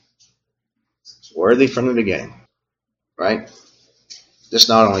made. Worthy from the beginning, right? This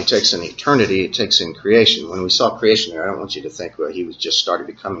not only takes in eternity, it takes in creation. When we saw creation there, I don't want you to think, well, He was just started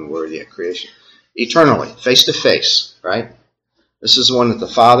becoming worthy at creation. Eternally, face to face, right? This is the one that the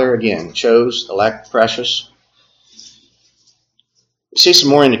Father, again, chose, elect, precious. We see some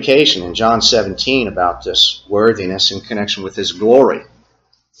more indication in John 17 about this worthiness in connection with His glory.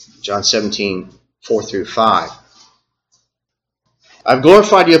 John 17, 4 through 5. "I've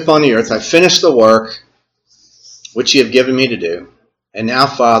glorified you upon the earth. I've finished the work which you have given me to do. And now,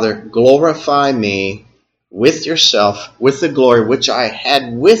 Father, glorify me with yourself, with the glory which I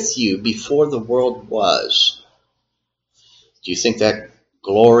had with you before the world was." Do you think that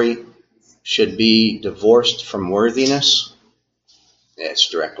glory should be divorced from worthiness? It's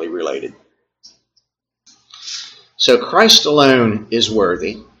directly related. So Christ alone is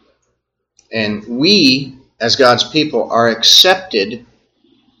worthy, and we, as God's people, are accepted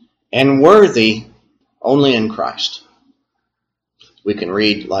and worthy only in Christ. We can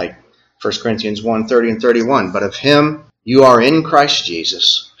read like 1 Corinthians 1, 30 and 31, "But of Him you are in Christ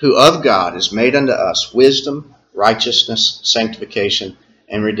Jesus, who of God is made unto us wisdom, righteousness, sanctification,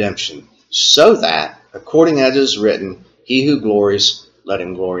 and redemption, so that, according as it is written, he who glories, let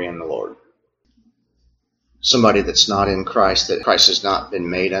him glory in the Lord." Somebody that's not in Christ, that Christ has not been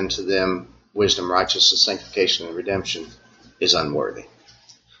made unto them wisdom, righteousness, sanctification, and redemption, is unworthy.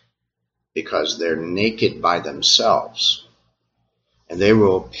 Because they're naked by themselves. And they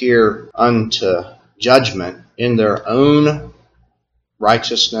will appear unto judgment in their own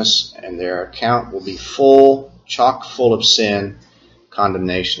righteousness, and their account will be full, chock full of sin,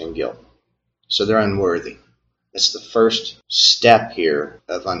 condemnation, and guilt. So they're unworthy. That's the first step here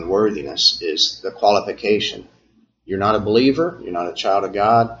of unworthiness, is the qualification. You're not a believer, you're not a child of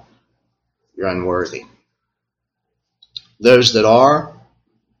God, you're unworthy. Those that are,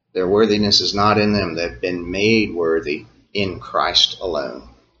 their worthiness is not in them. They've been made worthy in Christ alone.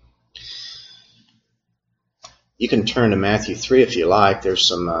 You can turn to Matthew 3 if you like. There's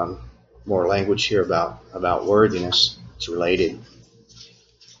some more language here about worthiness. It's related.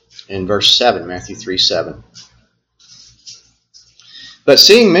 In verse 7, Matthew 3:7. "But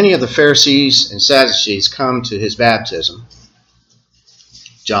seeing many of the Pharisees and Sadducees come to his baptism,"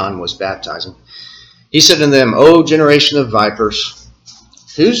 John was baptizing, "he said unto them, O generation of vipers,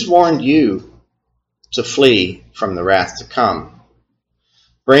 who's warned you to flee from the wrath to come?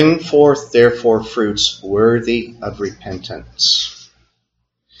 Bring forth therefore fruits worthy of repentance."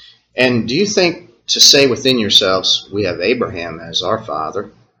 And do you think to say within yourselves, "We have Abraham as our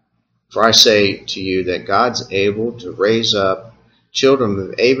father"? For I say to you that God's able to raise up children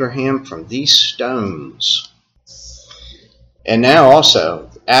of Abraham from these stones. And now also,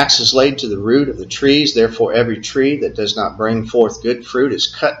 the axe is laid to the root of the trees. Therefore every tree that does not bring forth good fruit is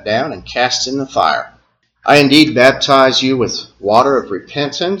cut down and cast in the fire. I indeed baptize you with water of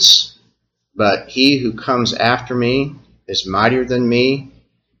repentance, but he who comes after me is mightier than me,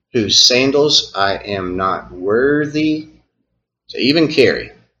 whose sandals I am not worthy to even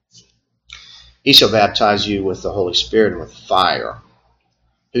carry. He shall baptize you with the Holy Spirit and with fire,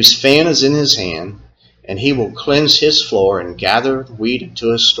 whose fan is in his hand, and he will cleanse his floor and gather wheat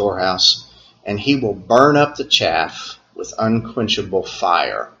into his storehouse, and he will burn up the chaff with unquenchable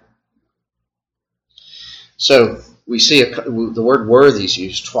fire. So we see the word worthy is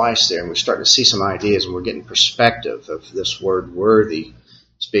used twice there, and we're starting to see some ideas, and we're getting perspective of this word worthy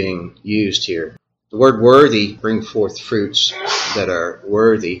that's being used here. The word worthy, bring forth fruits that are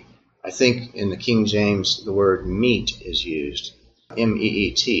worthy. I think in the King James the word meet is used,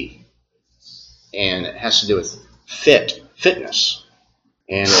 M-E-E-T, and it has to do with fitness,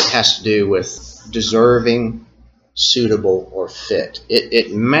 and it has to do with deserving, suitable, or fit.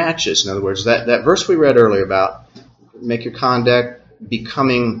 It matches, in other words, that verse we read earlier about make your conduct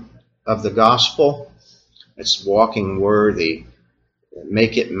becoming of the gospel. It's walking worthy.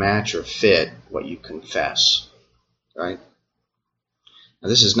 Make it match or fit what you confess. Right? Now,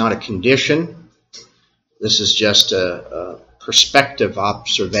 this is not a condition. This is just a perspective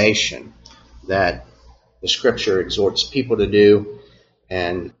observation that the Scripture exhorts people to do,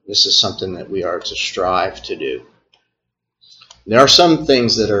 and this is something that we are to strive to do. There are some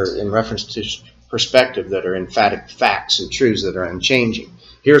things that are in reference to perspective that are emphatic facts and truths that are unchanging.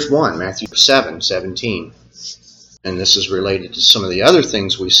 Here's one, Matthew 7:17. And this is related to some of the other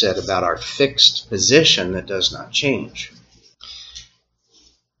things we said about our fixed position that does not change.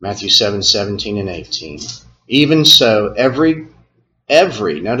 Matthew 7:17 and 18. Even so, every,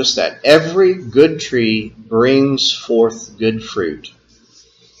 notice that, every good tree brings forth good fruit,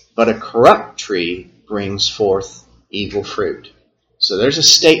 but a corrupt tree brings forth evil fruit. So there's a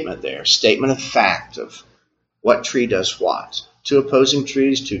statement there, statement of fact of what tree does what. Two opposing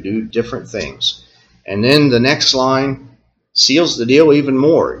trees to do different things. And then the next line seals the deal even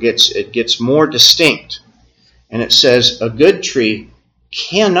more. It gets more distinct. And it says, a good tree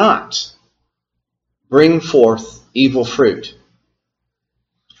cannot bring forth evil fruit.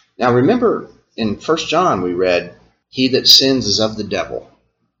 Now remember, in 1 John we read, he that sins is of the devil.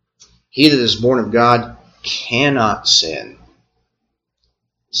 He that is born of God cannot sin.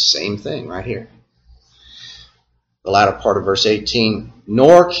 Same thing right here. The latter part of verse 18,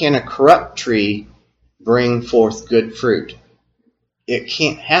 nor can a corrupt tree bring forth good fruit. It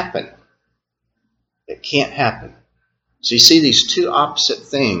can't happen. It can't happen. So you see these two opposite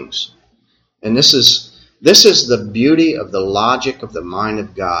things. And this is the beauty of the logic of the mind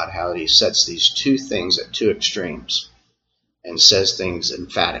of God, how he sets these two things at two extremes and says things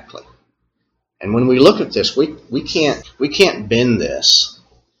emphatically. And when we look at this, we can't bend this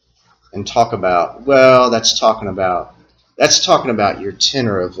and talk about, well, that's talking about your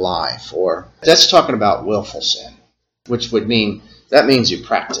tenor of life, or that's talking about willful sin, which would mean, that means you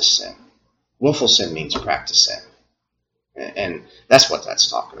practice sin. Willful sin means practice sin. And that's what that's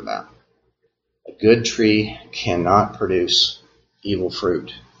talking about. A good tree cannot produce evil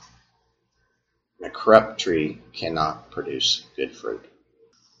fruit. A corrupt tree cannot produce good fruit.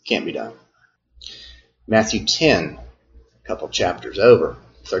 Can't be done. Matthew 10, a couple chapters over,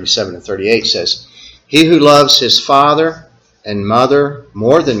 37 and 38 says, he who loves his father and mother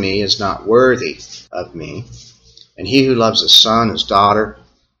more than me is not worthy of me. And he who loves his son, his daughter,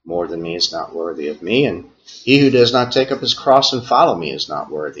 more than me is not worthy of me. And he who does not take up his cross and follow me is not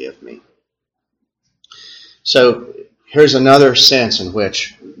worthy of me. So here's another sense in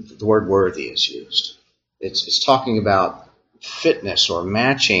which the word worthy is used. It's talking about fitness or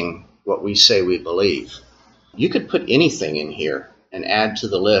matching what we say we believe. You could put anything in here and add to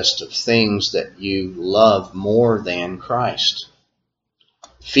the list of things that you love more than Christ.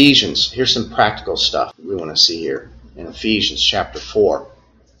 Ephesians, here's some practical stuff we want to see here in Ephesians chapter 4,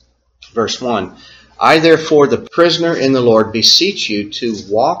 verse 1. I therefore, the prisoner in the Lord, beseech you to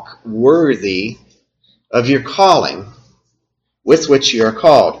walk worthy of your calling with which you are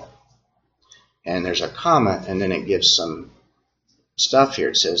called. And there's a comma, and then it gives some stuff here.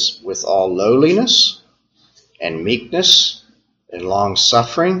 It says, with all lowliness and meekness and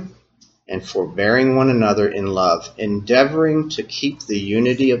long-suffering, and forbearing one another in love, endeavoring to keep the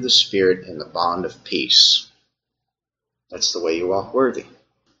unity of the Spirit in the bond of peace. That's the way you walk worthy.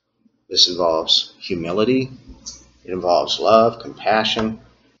 This involves humility. It involves love, compassion.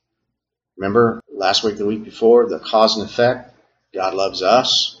 Remember last week, the week before, the cause and effect. God loves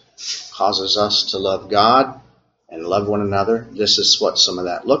us, causes us to love God and love one another. This is what some of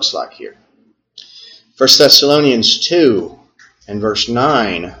that looks like here. 1 Thessalonians 2 and verse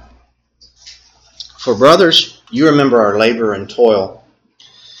 9. For brothers, you remember our labor and toil.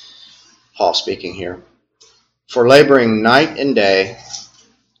 Paul speaking here. For laboring night and day,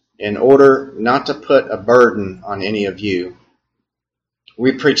 in order not to put a burden on any of you,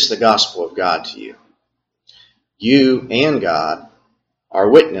 we preach the gospel of God to you. You and God are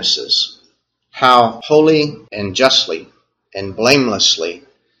witnesses how holy and justly and blamelessly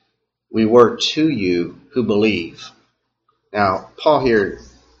we were to you who believe. Now, Paul here,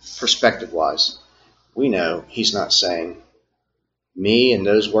 perspective-wise, we know he's not saying me and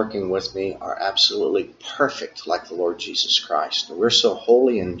those working with me are absolutely perfect like the Lord Jesus Christ. We're so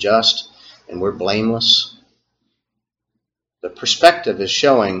holy and just and we're blameless. The perspective is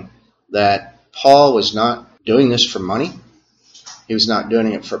showing that Paul was not doing this for money. He was not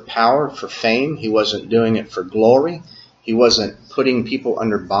doing it for power, for fame. He wasn't doing it for glory. He wasn't putting people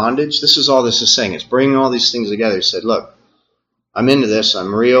under bondage. This is all this is saying. It's bringing all these things together. He said, look, I'm into this.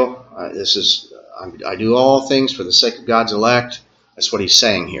 I'm real. I do all things for the sake of God's elect. That's what he's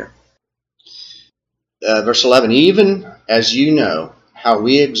saying here. Verse 11, even as you know how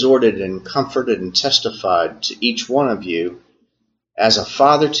we exhorted and comforted and testified to each one of you as a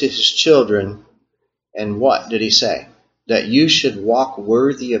father to his children, and what did he say? That you should walk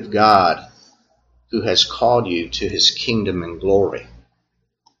worthy of God who has called you to his kingdom and glory.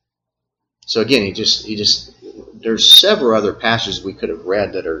 So again, he just there's several other passages we could have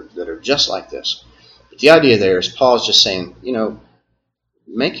read that are just like this. But the idea there is Paul's just saying,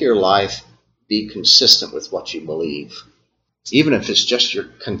 make your life be consistent with what you believe. Even if it's just your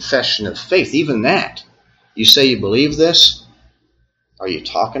confession of faith, even that. You say you believe this. Are you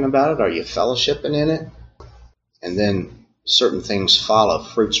talking about it? Are you fellowshipping in it? And then certain things follow,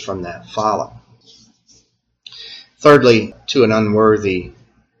 fruits from that follow. Thirdly, to an unworthy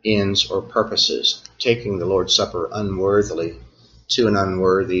ends or purposes. Taking the Lord's Supper unworthily to an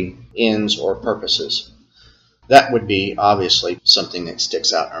unworthy ends or purposes. That would be obviously something that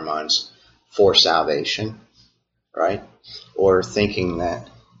sticks out in our minds for salvation, right? Or thinking that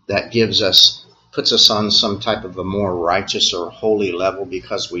puts us on some type of a more righteous or holy level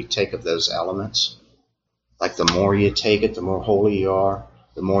because we take of those elements. Like the more you take it, the more holy you are.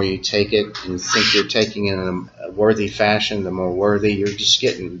 The more you take it and think you're taking it in a worthy fashion, the more worthy. You're just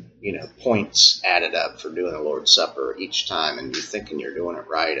getting, points added up for doing the Lord's Supper each time, and you're thinking you're doing it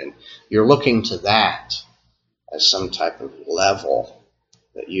right. And you're looking to that as some type of level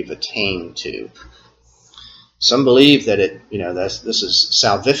that you've attained to. Some believe that this is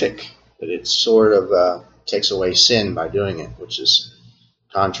salvific, that it sort of takes away sin by doing it, which is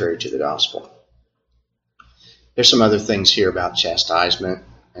contrary to the gospel. There's some other things here about chastisement,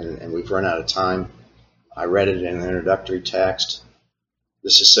 and we've run out of time. I read it in an introductory text.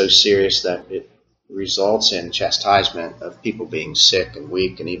 This is so serious that it results in chastisement of people being sick and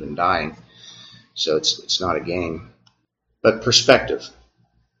weak and even dying. So it's not a game. But perspective.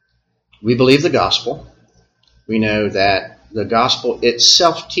 We believe the gospel. We know that the gospel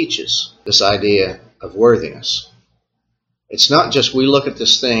itself teaches this idea of worthiness. It's not just we look at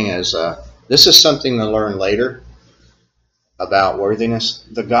this thing as this is something to learn later about worthiness.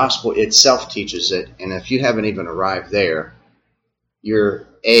 The gospel itself teaches it, and if you haven't even arrived there, you're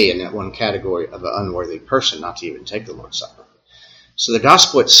in that one category of an unworthy person not to even take the Lord's Supper. So the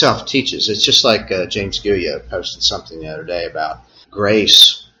gospel itself teaches. It's just like James Gilliam posted something the other day about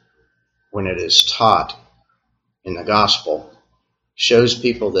grace when it is taught in the gospel shows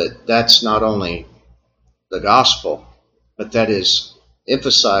people that that's not only the gospel, but that is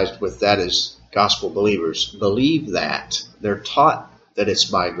emphasized with that is gospel believers believe that. They're taught that it's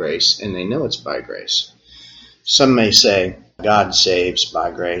by grace, and they know it's by grace. Some may say God saves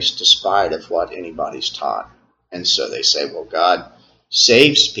by grace despite of what anybody's taught. And so they say, well, God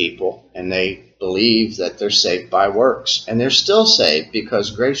saves people, and they believe that they're saved by works. And they're still saved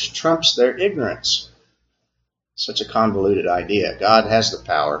because grace trumps their ignorance. Such a convoluted idea. God has the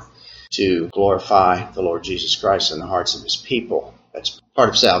power to glorify the Lord Jesus Christ in the hearts of his people. That's part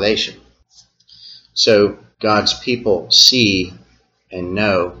of salvation. So God's people see and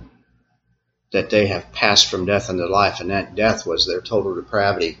know that they have passed from death unto life, and that death was their total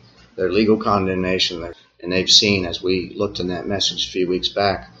depravity, their legal condemnation. And they've seen, as we looked in that message a few weeks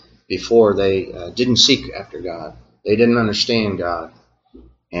back, before they didn't seek after God. They didn't understand God,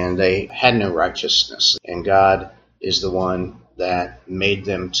 and they had no righteousness. And God is the one that made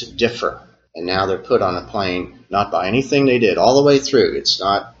them to differ. And now they're put on a plane, not by anything they did all the way through. It's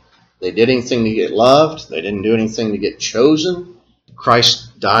not they did anything to get loved. They didn't do anything to get chosen.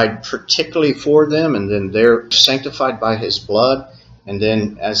 Christ died particularly for them, and then they're sanctified by his blood. And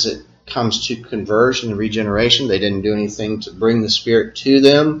then as it comes to conversion and regeneration, they didn't do anything to bring the Spirit to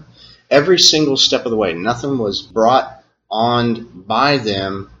them. Every single step of the way, nothing was brought on by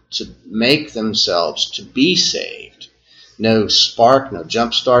them to make themselves to be saved. No spark, no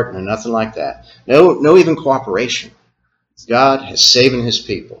jump start, no nothing like that. No even cooperation. God has saved his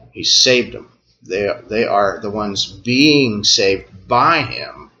people. He saved them. They are the ones being saved by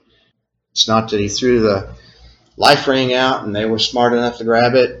him. It's not that he threw the life ring out and they were smart enough to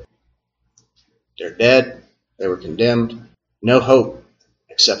grab it. They're dead. They were condemned. No hope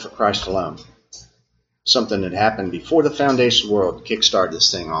except for Christ alone. Something that happened before the foundation of the world kickstarted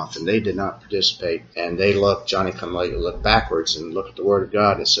this thing off, and they did not participate. And they look backwards and look at the Word of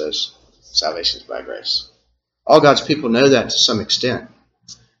God that says salvation is by grace. All God's people know that to some extent.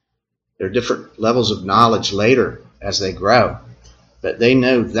 There are different levels of knowledge later as they grow, but they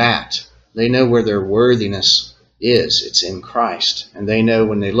know that. They know where their worthiness is. It's in Christ. And they know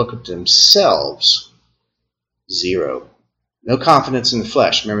when they look at themselves, zero. No confidence in the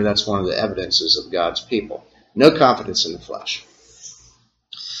flesh. Remember, that's one of the evidences of God's people. No confidence in the flesh.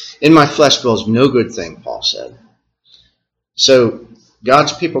 In my flesh dwells no good thing, Paul said. So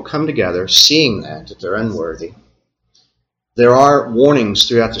God's people come together, seeing that they're unworthy. There are warnings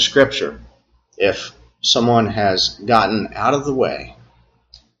throughout the Scripture. If someone has gotten out of the way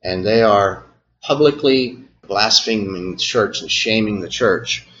and they are publicly blaspheming the church and shaming the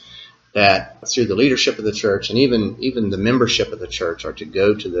church, that through the leadership of the church and even the membership of the church are to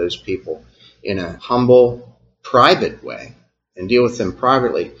go to those people in a humble, private way and deal with them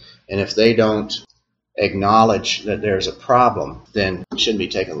privately. And if they don't acknowledge that there's a problem, then it shouldn't be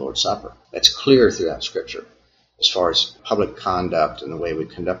taking the Lord's Supper. That's clear throughout Scripture as far as public conduct and the way we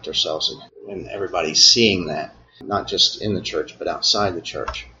conduct ourselves, and everybody's seeing that, not just in the church but outside the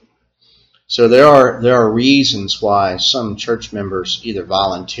church. So there are reasons why some church members either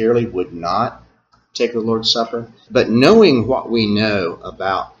voluntarily would not take the Lord's Supper, but knowing what we know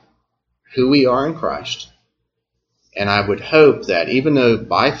about who we are in Christ, and I would hope that even though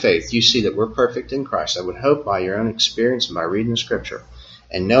by faith you see that we're perfect in Christ, I would hope by your own experience and by reading the Scripture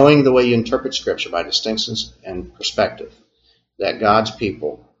and knowing the way you interpret Scripture by distinctions and perspective, that God's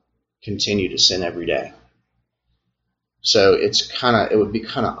people continue to sin every day. So it would be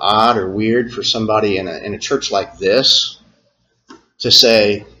kind of odd or weird for somebody in a church like this to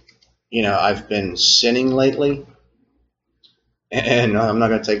say, I've been sinning lately and I'm not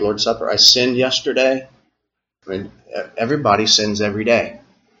going to take Lord's Supper. I sinned yesterday. I mean, everybody sins every day.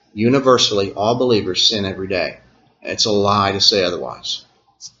 Universally, all believers sin every day. It's a lie to say otherwise.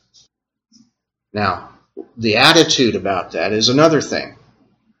 Now, the attitude about that is another thing.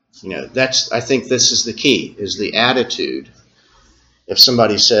 I think this is the key, is the attitude. If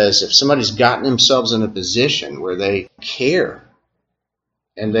somebody's gotten themselves in a position where they care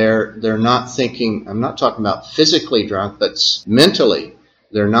and they're not thinking, I'm not talking about physically drunk, but mentally,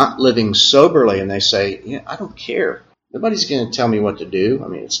 they're not living soberly, and they say, I don't care. Nobody's going to tell me what to do. I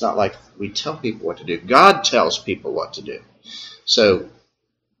mean, it's not like we tell people what to do. God tells people what to do. So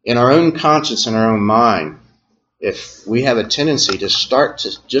in our own conscience and our own mind, if we have a tendency to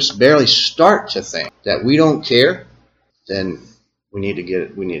just barely start to think that we don't care, then we need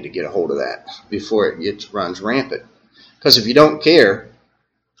to get a hold of that before it runs rampant. Because if you don't care,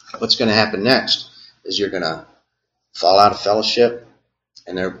 what's going to happen next is you're going to fall out of fellowship,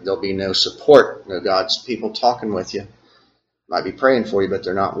 and there'll be no support, no God's people talking with you. Might be praying for you, but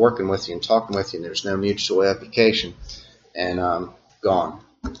they're not working with you and talking with you, and there's no mutual application, and gone,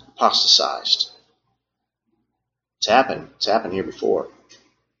 apostatized. It's happened here before.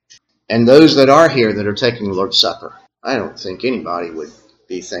 And those that are here that are taking the Lord's Supper, I don't think anybody would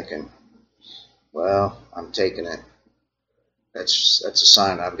be thinking, well, I'm taking it. That's a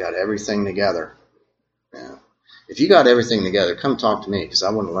sign I've got everything together. If you got everything together, come talk to me, because I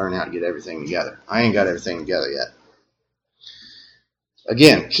want to learn how to get everything together. I ain't got everything together yet.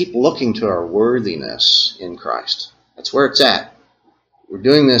 Again, keep looking to our worthiness in Christ. That's where it's at. We're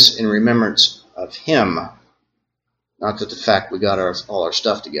doing this in remembrance of Him, not that the fact we got all our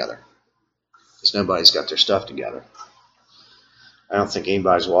stuff together. Because nobody's got their stuff together. I don't think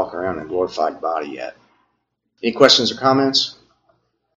anybody's walking around in a glorified body yet. Any questions or comments?